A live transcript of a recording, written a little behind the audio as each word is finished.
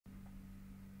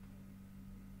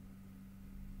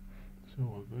So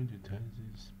we're going to test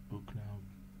this book now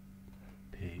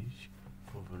page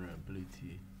for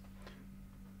vulnerability.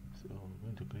 So we're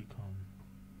going to click on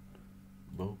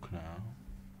book now.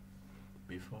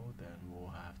 Before then, we'll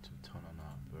have to turn on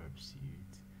our burp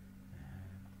suite.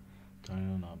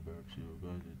 Turning on our burp suite, we're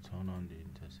going to turn on the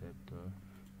interceptor,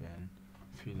 then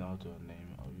fill out your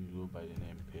name. I'll go by the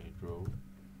name Pedro.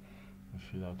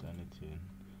 Fill out anything.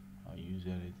 I'll use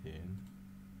anything.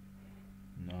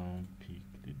 Now pick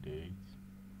the date.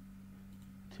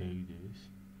 Take this.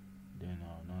 Then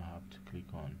I'll now have to click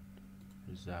on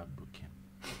reserve booking.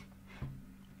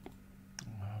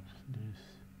 I'll have this.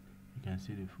 You can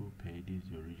see the full page. This is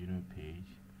the original page.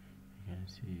 You can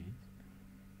see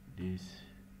it. This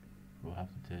we'll have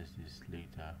to test this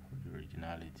later for the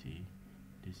originality.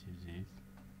 This is it,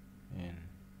 and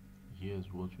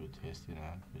here's what we're testing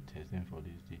at. We're testing for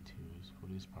these details, for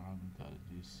these parameters,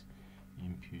 these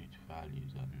input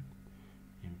values and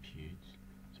input.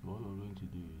 So what we're going to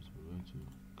do is we're going to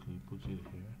put it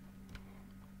here.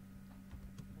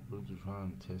 We're going to try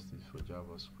and test it for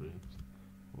JavaScript.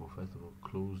 We'll first of all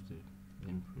close the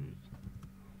input,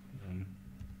 then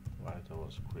write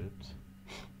our script.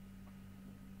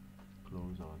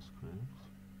 Close our script.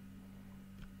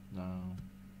 Now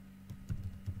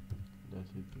let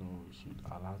it know it should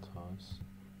alert us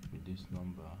with this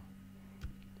number.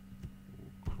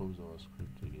 We'll close our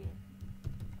script again.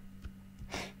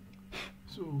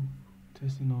 So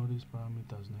testing all these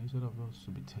parameters now, instead of us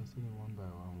to be testing it one by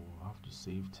one, we'll have to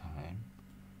save time,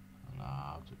 and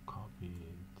I have to copy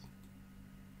it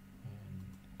and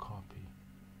copy.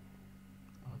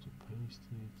 I have to paste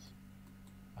it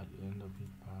at the end of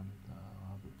each parameter.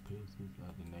 I'll have to paste it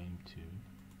at the name to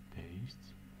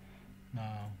paste.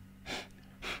 Now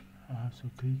I have to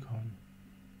click on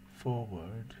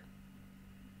forward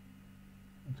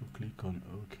and to click on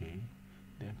OK.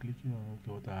 Then clicking on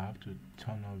OK, what I have to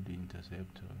turn off the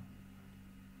interceptor.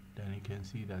 Then you can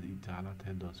see that it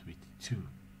alerted us with 2.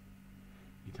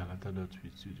 It alerted us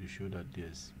with 2 to show that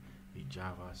there's a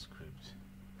JavaScript.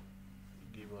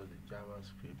 It gave us the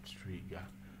JavaScript trigger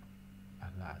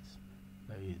alert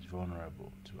that is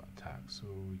vulnerable to attack. So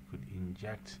we could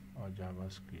inject our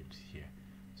JavaScript here,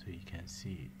 so you can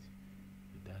see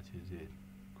it. That is it.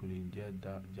 Could inject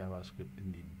that JavaScript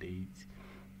in the date,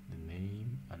 the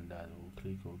name, and that will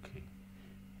click OK.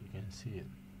 You can see it.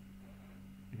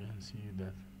 You can see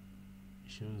that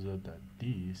it shows up that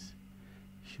this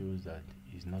shows that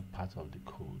it's not part of the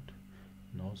code,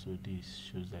 and also this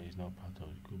shows that it's not part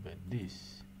of the code, but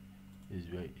this is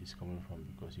where it's coming from,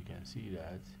 because you can see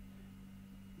that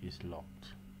it's locked.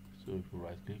 So if you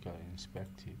right click and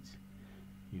inspect it,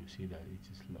 you see that it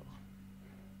is locked,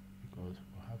 because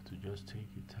we'll have to just take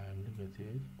your time, look at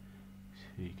it,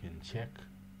 so you can check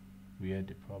where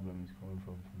the problem is coming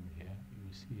from here.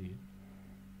 You see it.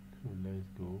 So let's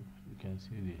go. You can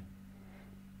see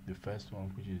the first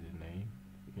one, which is the name.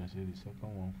 You can see the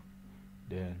second one,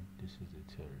 then this is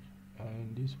the third, and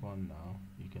in this one now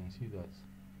you can see that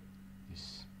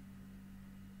is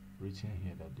written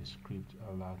here that the script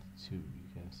alert 2. You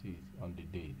can see it on the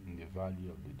date, in the value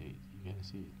of the date. You can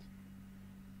see it.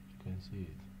 You can see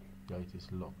it that it is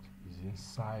locked. It's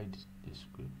inside the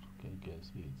script. Okay, you can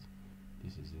see it.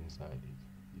 This is inside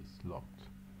it. It's locked.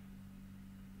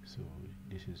 So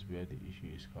this is where the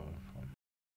issue is coming from.